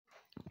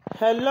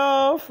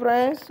Hello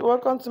friends,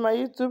 welcome to my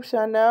YouTube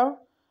channel.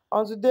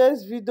 On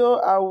today's video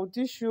I will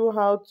teach you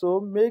how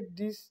to make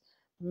this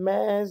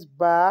men's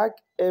bag,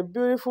 a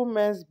beautiful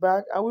men's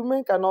bag, and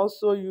women can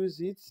also use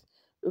it.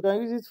 You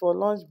can use it for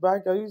lunch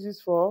bag, you can use it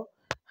for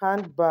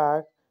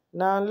handbag.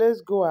 Now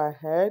let's go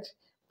ahead.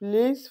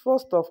 Please,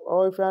 first of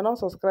all, if you are not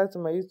subscribed to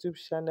my YouTube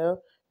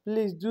channel,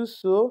 please do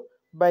so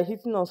by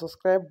hitting on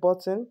subscribe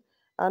button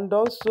and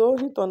also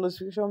hit on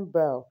notification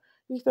bell.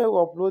 Each time we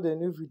upload a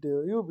new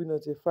video, you will be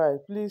notified.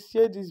 Please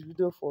share this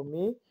video for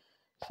me.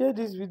 Share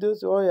this video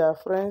to all your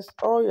friends,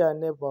 all your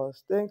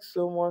neighbors. Thanks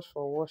so much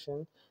for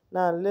watching.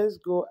 Now let's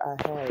go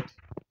ahead.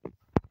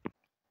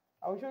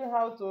 I will show you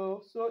how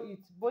to sew it,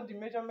 both the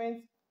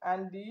measurements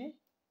and the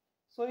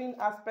sewing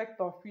aspect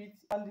of it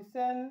on the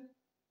same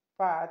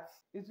part.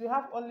 It will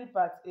have only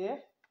part A,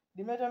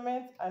 the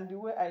measurement and the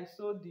way I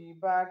sew the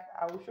bag.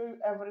 I will show you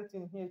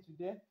everything here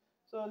today.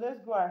 So let's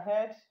go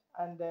ahead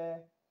and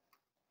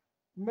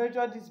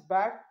measure this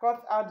bag,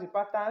 cut out the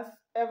patterns,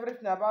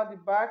 everything about the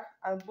bag,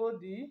 and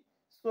both the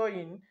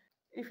sewing.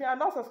 If you are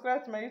not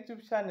subscribed to my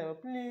YouTube channel,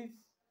 please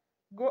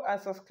go and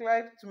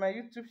subscribe to my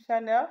YouTube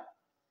channel,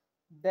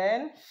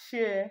 then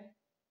share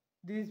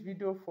this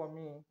video for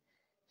me.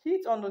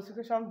 Hit on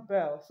notification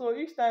bell so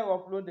each time we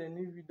upload a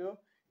new video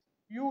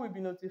you will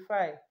be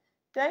notified.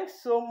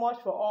 Thanks so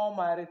much for all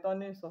my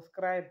returning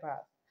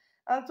subscribers,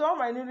 and to all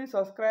my newly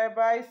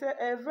subscribers I say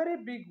a very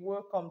big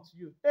welcome to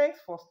you. Thanks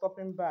for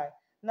stopping by.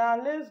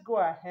 Now let's go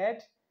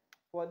ahead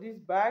for this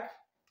bag.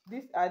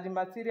 These are the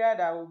material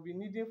that I will be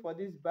needing for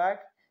this bag.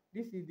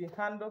 This is the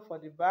handle for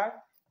the bag,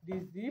 the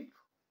zip,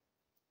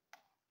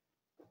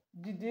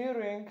 the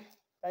D-ring,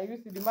 I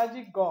use the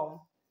magic gum,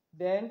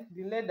 then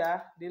the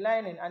leather, the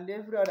lining, and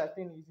every other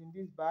thing is in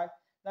this bag.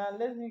 Now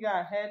let me go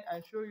ahead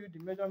and show you the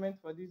measurement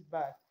for this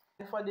bag.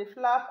 For the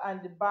flap and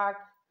the back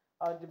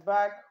of the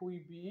bag will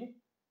be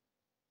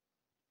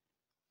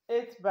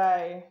 8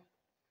 by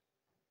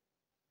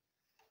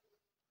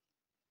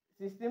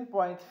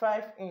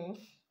 16.5 inch.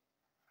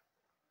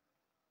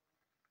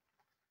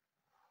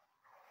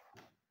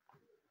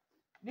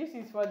 This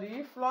is for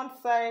the front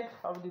side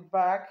of the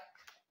bag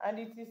and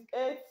it is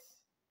 8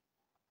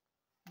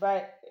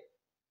 by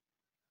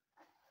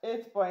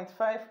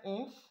 8.5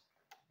 inch,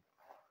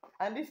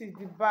 and this is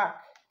the back.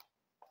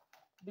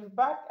 The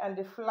back and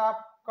the flap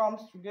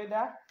comes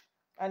together,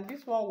 and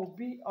this one will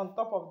be on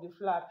top of the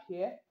flap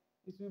here.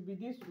 It will be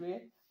this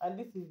way, and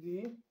this is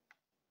the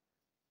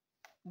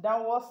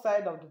downward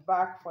side of the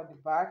back for the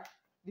back.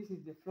 This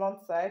is the front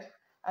side,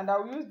 and I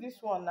will use this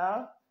one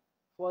now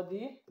for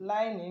the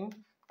lining,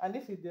 and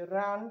this is the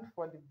round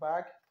for the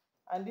back,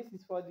 and this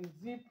is for the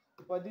zip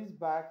for this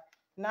bag.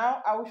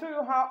 Now I will show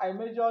you how I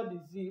measure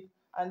the zip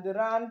and the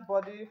round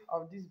body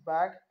of this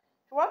bag.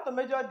 If you want to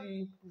measure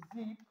the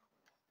zip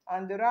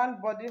and the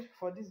round body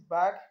for this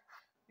bag,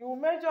 you will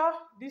measure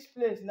this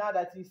place now,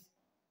 that is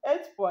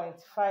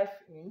 8.5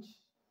 inch,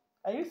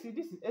 and you see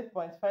this is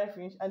 8.5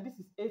 inch and this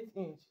is 8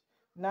 inch.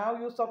 Now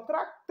you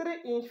subtract 3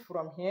 inch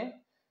from here.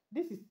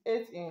 This is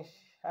 8 inch,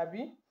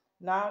 abi.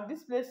 Now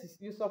this place is,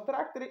 you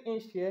subtract 3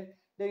 inch here,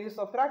 then you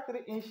subtract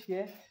 3 inch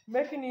here,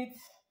 making it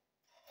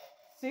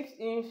 6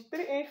 inch.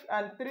 3 inch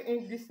and 3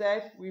 inch this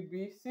side will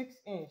be 6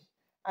 inch,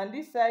 and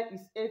this side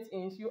is 8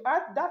 inch. You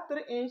add that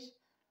 3 inch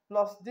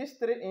plus this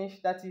 3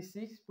 inch, that is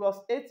 6, plus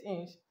 8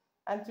 inch,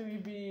 and it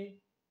will be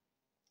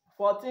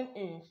 14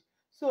 inch.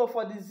 So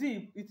for the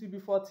zip it will be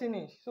 14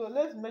 inch. So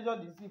let's measure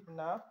the zip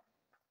now.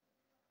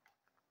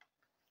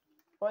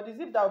 For the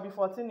zip, that will be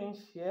 14 inch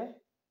here,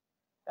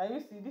 and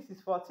you see this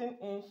is 14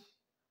 inch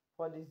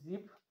for the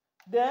zip.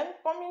 Then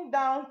coming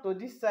down to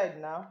this side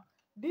now,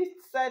 this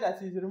side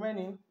that is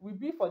remaining will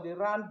be for the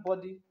round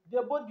body,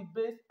 both the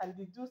base and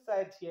the two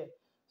sides here.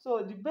 So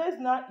the base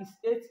now is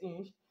 8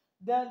 inch,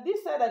 then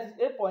this side that is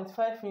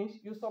 8.5 inch,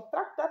 you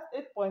subtract that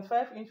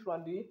 8.5 inch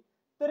from the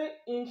 3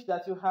 inch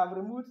that you have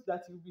removed,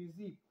 that will be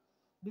zip.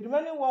 The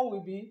remaining one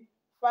will be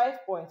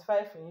 5.5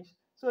 inch.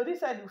 So this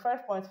side will be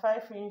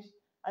 5.5 inch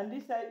and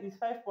this side is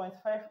 5.5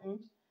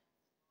 inch.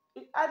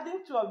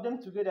 Adding two of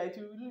them together, it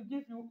will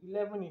give you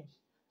 11 inch.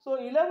 So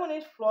 11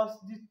 inch plus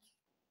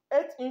the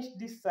 8 inch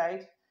this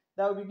side,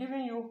 that will be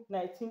giving you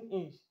 19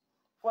 inch.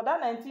 For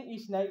that 19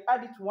 inch now, you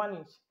add it 1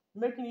 inch,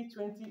 making it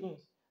 20 inch.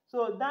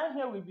 So down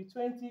here will be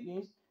 20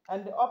 inch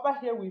and the upper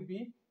here will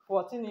be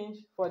 14 inch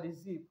for the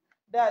zip.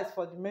 That is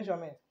for the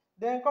measurement.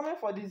 Then coming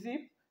for the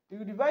zip,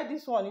 you divide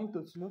this one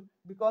into 2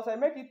 because I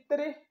make it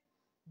 3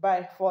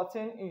 by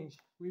 14 inch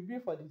will be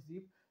for the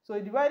zip. So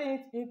you divide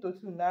it into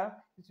 2 now,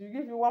 it will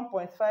give you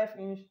 1.5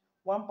 inch,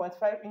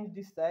 1.5 inch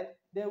this side.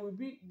 Then will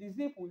be the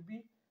zip will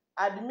be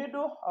at the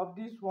middle of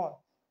this one.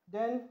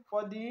 Then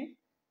for the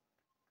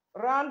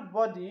round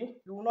body,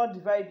 you will not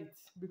divide it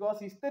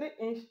because it's 3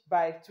 inch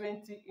by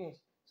 20 inch.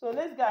 So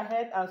let's go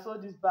ahead and sew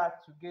this bag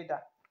together.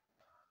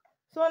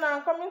 So now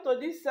coming to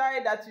this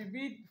side that will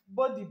be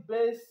both the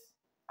base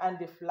and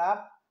the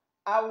flap,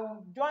 I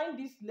will join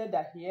this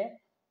leather here.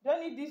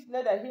 Joining this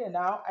leather here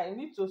now, I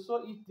need to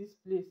sew it this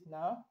place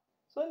now.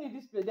 Sew it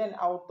this place, then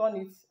I will turn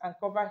it and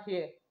cover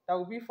here. That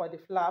will be for the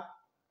flap.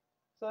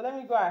 So let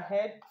me go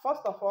ahead. First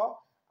of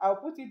all, I'll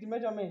put it the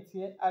measurement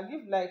here. I'll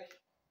give like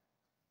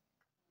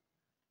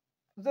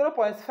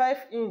 0.5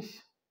 inch.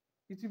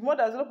 It will be more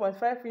than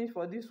 0.5 inch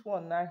for this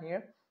one now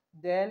here.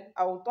 Then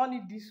I will turn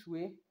it this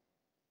way.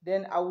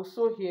 Then I will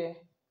sew here.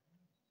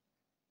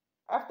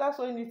 After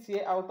sewing it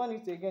here, I will turn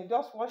it again.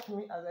 Just watch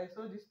me as I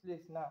sew this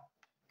place now.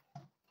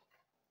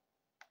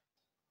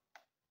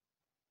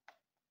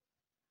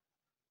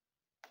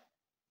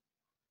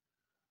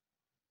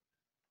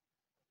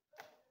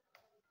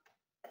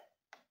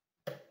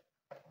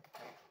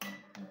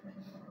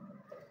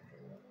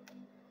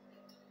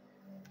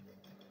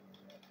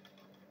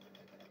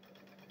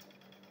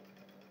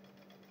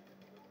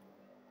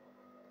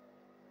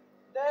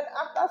 Then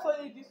after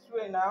sewing it this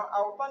way now,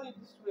 I will turn it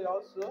this way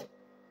also.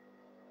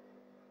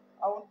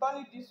 I will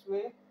turn it this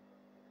way.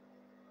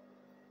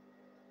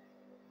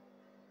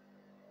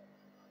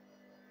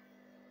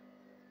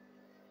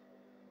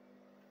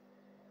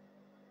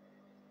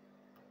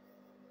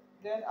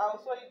 Then I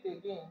will sew it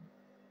again.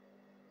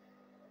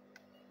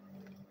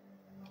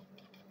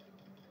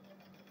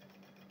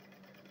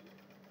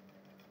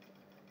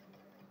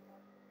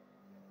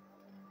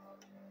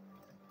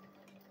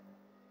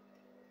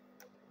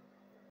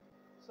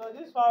 So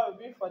this one will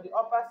be for the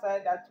upper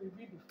side, that will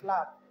be the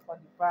flap for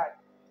the bag.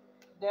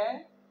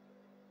 Then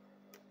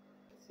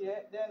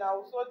here, then I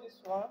will sew this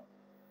one.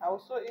 I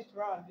will sew it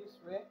round this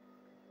way.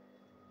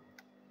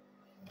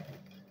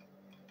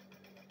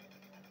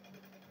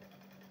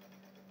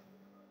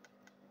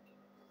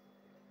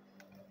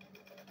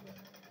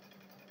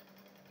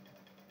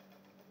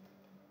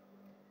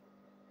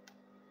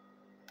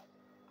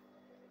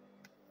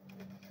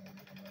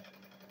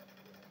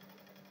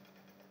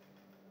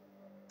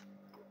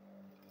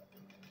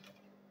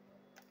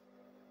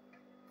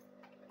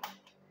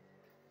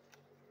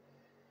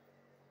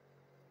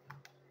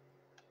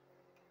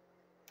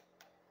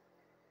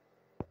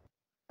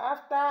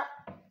 After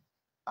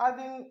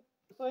adding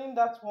sewing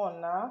that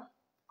one now,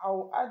 I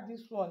will add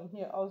this one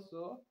here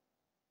also.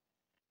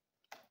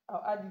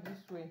 I'll add it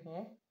this way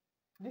here.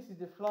 This is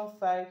the front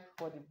side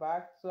for the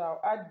bag, so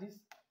I'll add this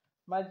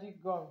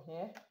magic gum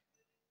here.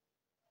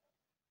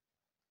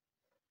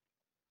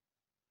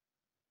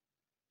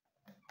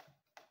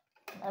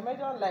 I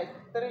measure like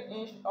 3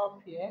 inch up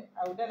here.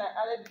 I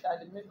added it at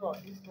the middle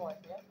of this one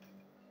here.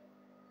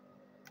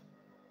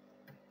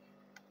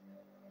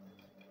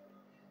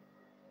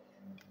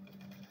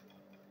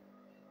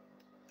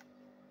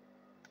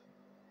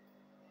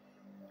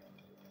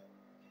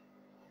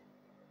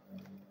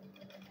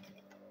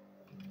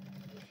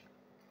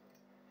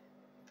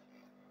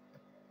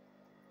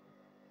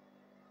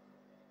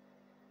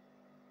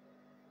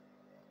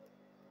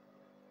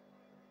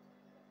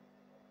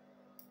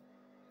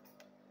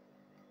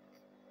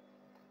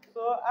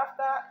 So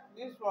after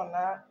this one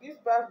now, this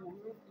bag will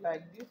look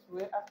like this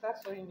way. After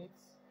sewing it,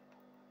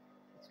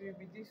 it will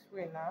be this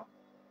way now.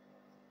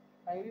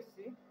 Can you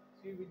see? It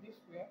will be this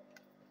way.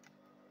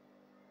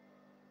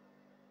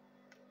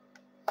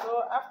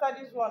 So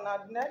after this one now,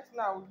 the next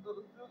now I will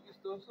do is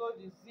to sew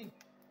the zip.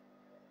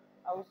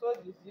 I will sew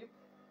the zip.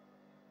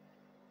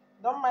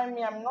 Don't mind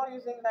me, I'm not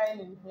using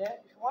lining here.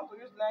 If you want to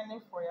use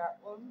lining for your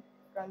own,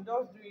 you can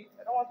just do it.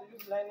 I don't want to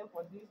use lining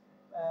for this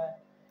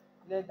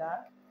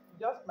leather.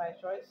 Just my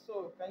choice.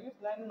 So you can use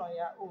lining on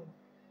your own.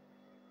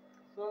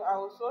 So I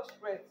will sew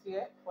spread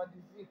here for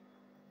the zip.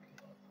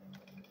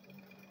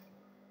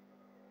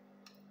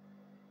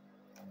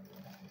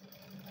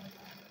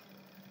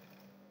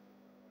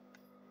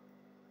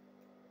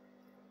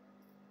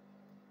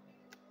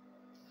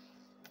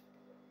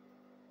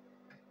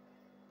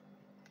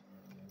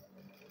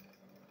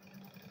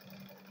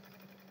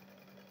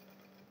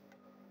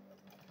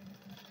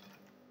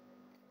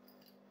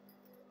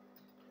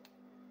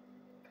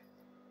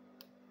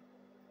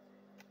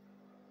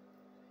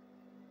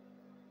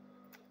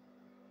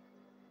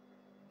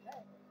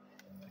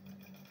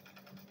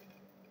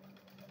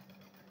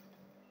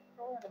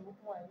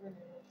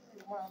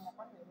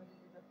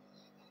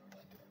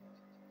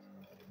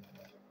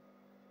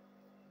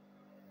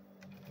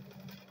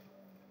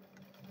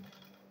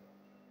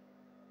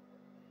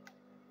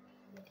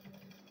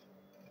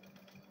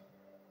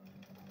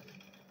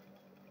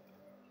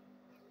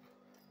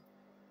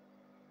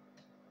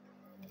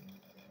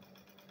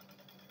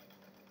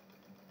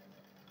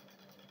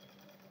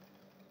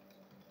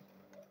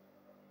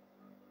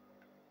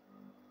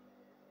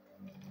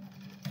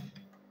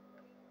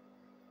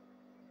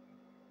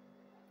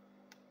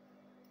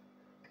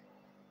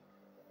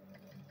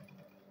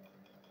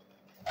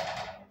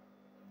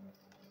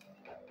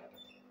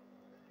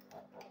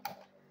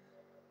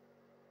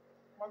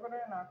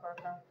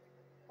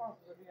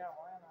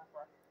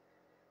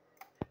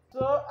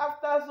 So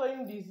after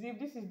sewing the zip,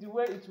 this is the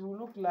way it will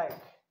look like.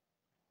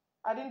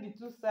 Adding the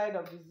two sides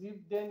of the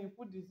zip, then you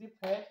put the zip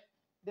head.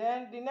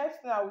 Then the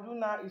next thing I will do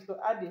now is to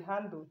add the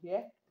handle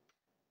here.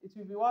 It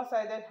will be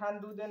one-sided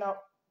handle. Then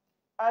I'll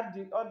add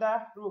the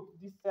other rope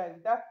this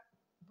side. That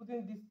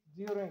putting this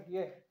D-ring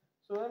here.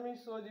 So let me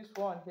sew this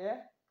one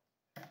here.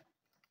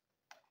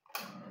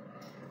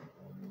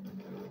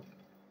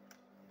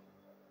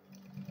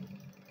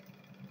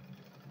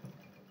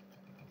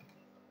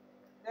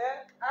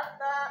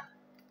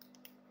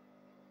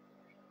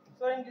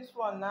 this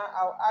one now,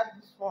 I'll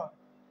add this one.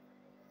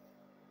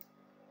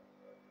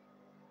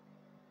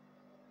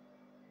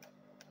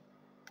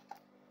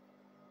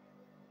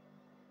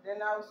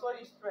 Then I'll sew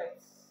it straight.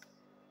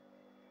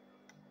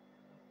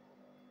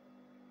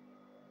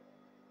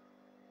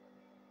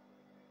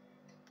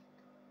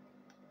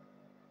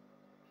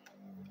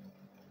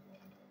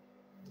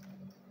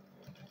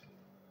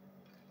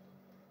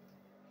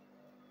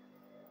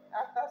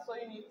 After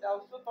sewing it,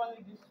 I'll sew turn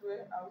it this way.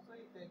 I'll sew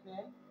it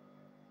again.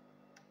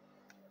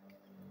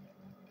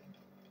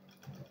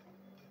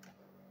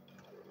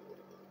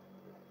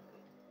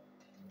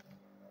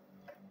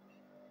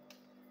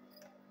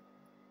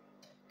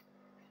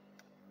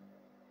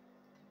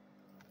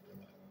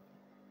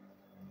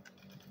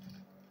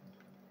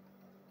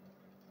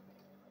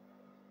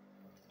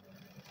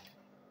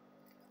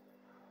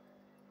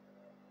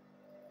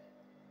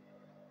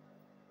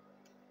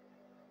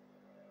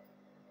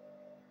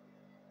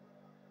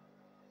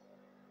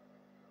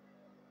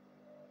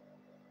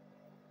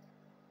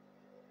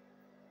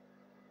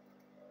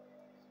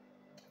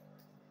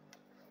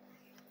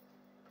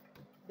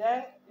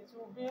 Then it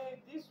will be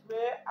this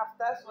way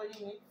after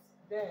sewing it.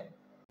 Then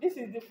this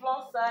is the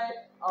front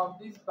side of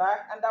this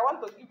bag, and I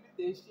want to give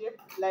it a shape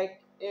like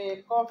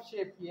a curve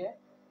shape here.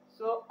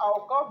 So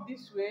I'll curve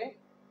this way.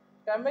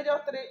 You can measure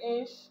 3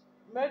 inch,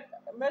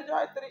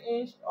 measure 3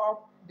 inch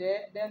up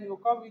there, then you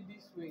curve it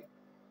this way.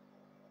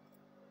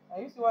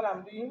 And you see what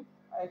I'm doing?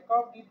 I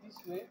curved it this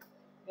way.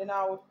 Then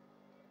I'll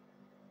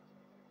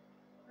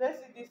place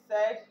it this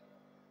side.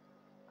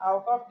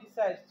 I'll curve this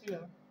side too.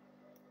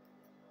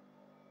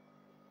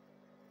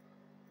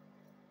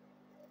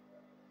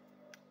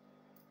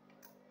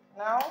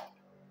 Now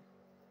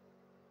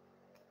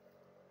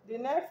the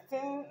next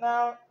thing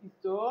now is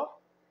to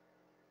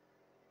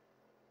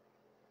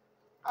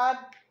add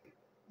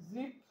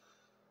zip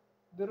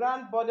the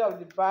round body of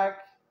the bag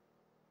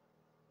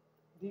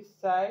this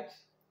side.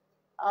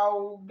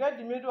 I'll get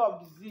the middle of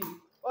the zip,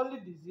 only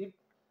the zip.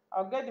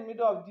 I'll get the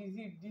middle of the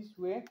zip this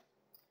way.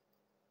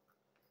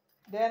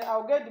 Then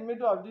I'll get the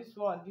middle of this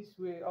one this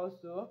way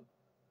also.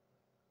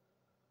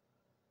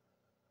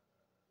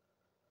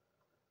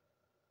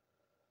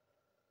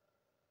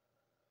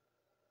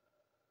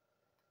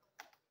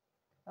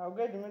 I'll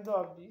get the middle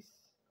of this.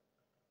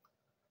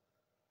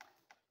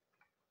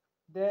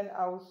 Then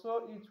I'll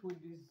sew it with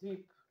the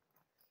zip.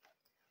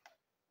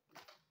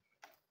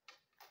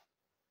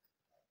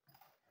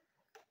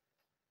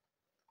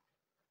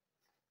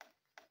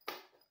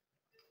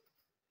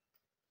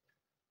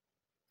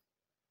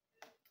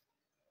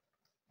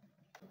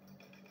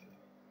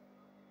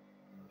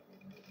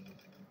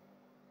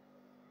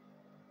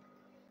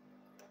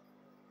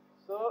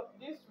 So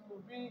this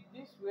will be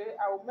this way.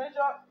 I will measure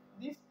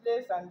this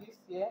place and this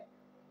here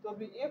to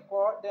be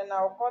equal. Then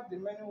I'll cut the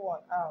remaining one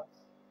out,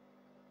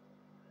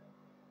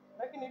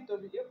 making it to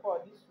be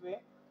equal this way.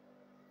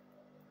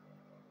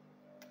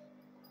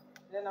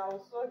 Then I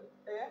will sew it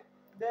here.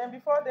 Then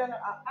before then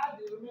I'll add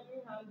the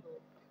remaining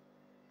handle.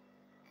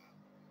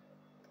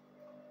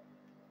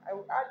 I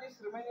will add this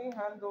remaining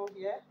handle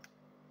here.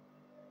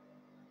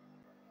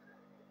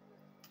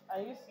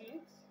 And you see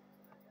it.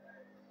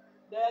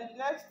 Then the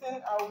next thing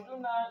I will do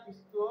now is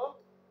to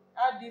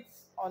add it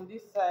on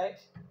this side,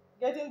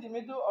 getting the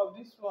middle of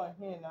this one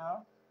here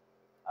now.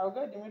 I'll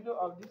get the middle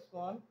of this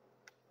one.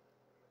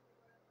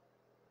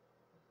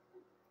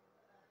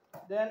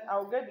 Then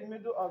I'll get the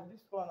middle of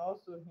this one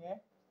also here.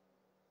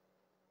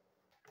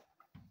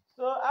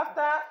 So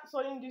after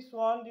sewing this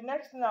one, the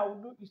next thing I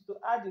will do is to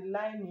add the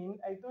lining.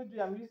 I told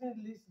you I'm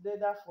using this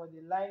leather for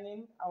the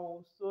lining. I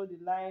will sew the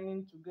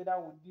lining together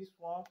with this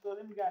one. So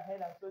let me go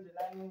ahead and sew the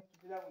lining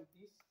together with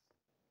this.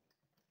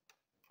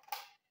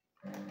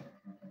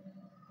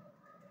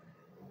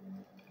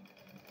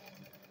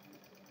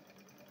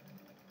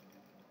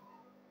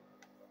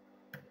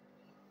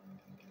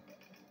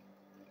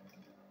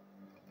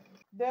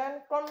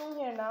 Then coming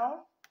here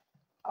now,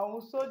 I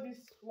will sew this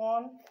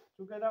one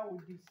together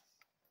with this.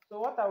 So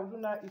what I will do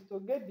now is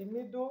to get the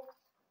middle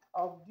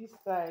of this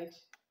side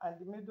and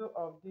the middle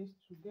of this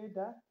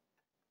together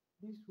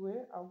this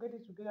way. I'll get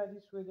it together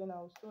this way, then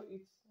I'll sew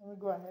it. Let me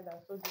go ahead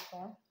and sew this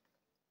one.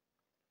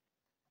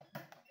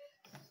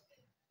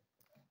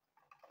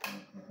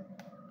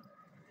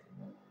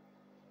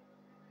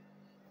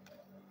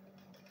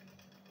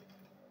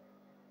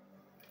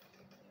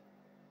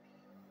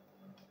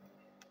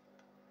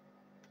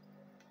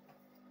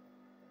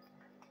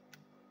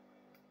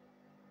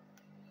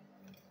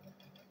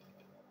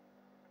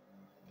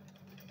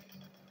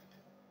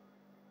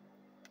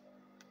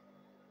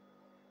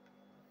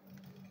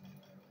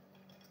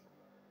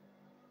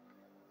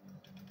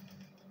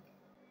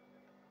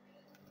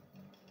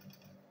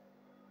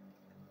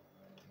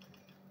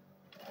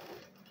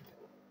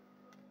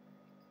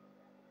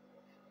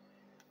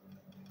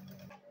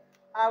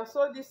 I'll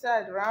sew this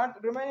side round,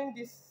 remaining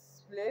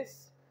this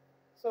place.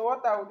 So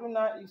what I will do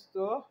now is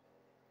to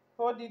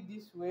hold it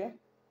this way.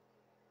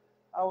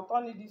 I will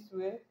turn it this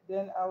way,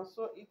 then I'll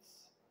sew it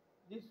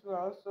this way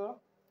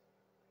also.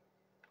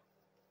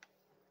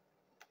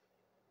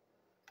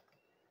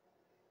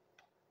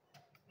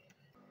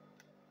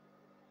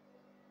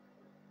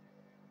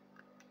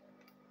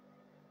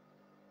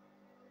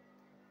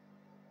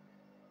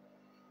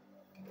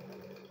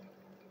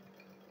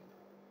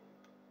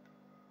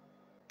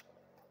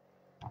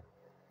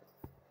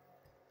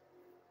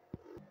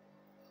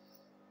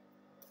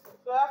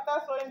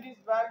 after sewing this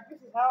bag, this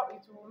is how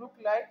it will look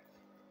like.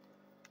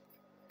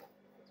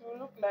 It will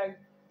look like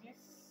this.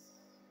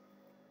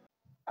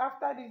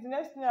 After this, the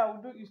next thing I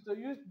will do is to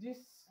use this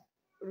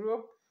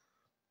rope.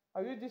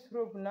 I'll use this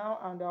rope now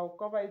and I'll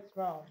cover it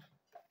round.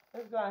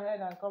 Let's go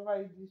ahead and cover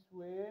it this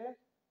way.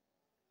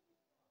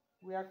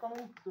 We are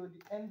coming to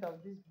the end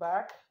of this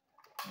bag,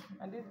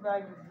 and this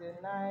bag is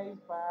a nice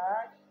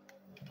bag.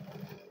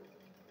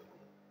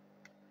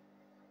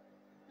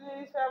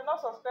 Please, if you have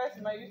not subscribed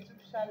to my YouTube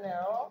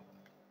channel,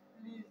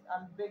 please,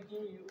 I'm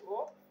begging you,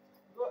 go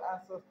and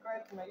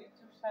subscribe to my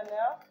YouTube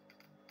channel.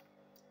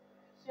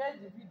 Share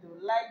the video,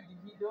 like the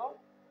video.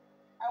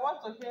 I want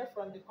to hear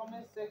from the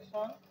comment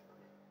section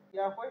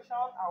your question.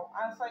 I'll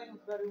answer you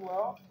very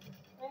well.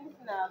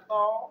 Anything at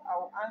all, I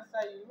will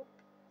answer you.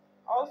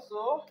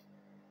 Also,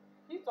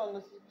 hit on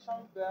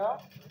notification bell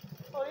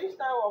so each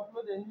time we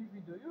upload a new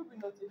video, you'll be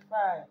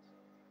notified.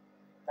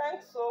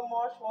 Thanks so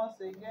much once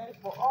again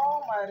for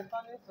all my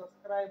returning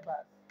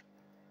subscribers.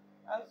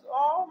 And to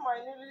all my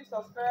newly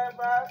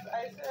subscribers,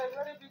 I say a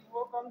very big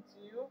welcome to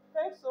you.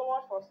 Thanks so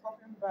much for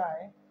stopping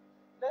by.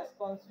 Let's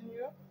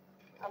continue.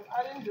 I'm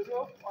adding the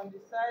rope on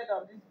the side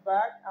of this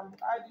bag. I'll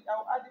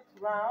add it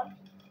round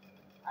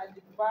at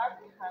the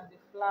back and the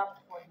flap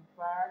for the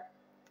bag.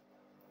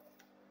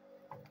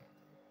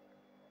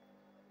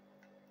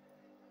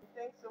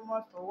 Thanks so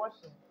much for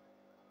watching.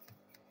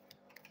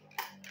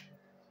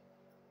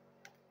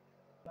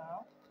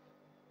 Now,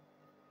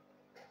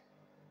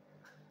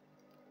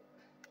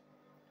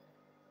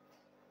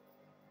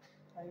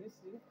 can you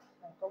see?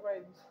 I can cover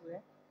it this way.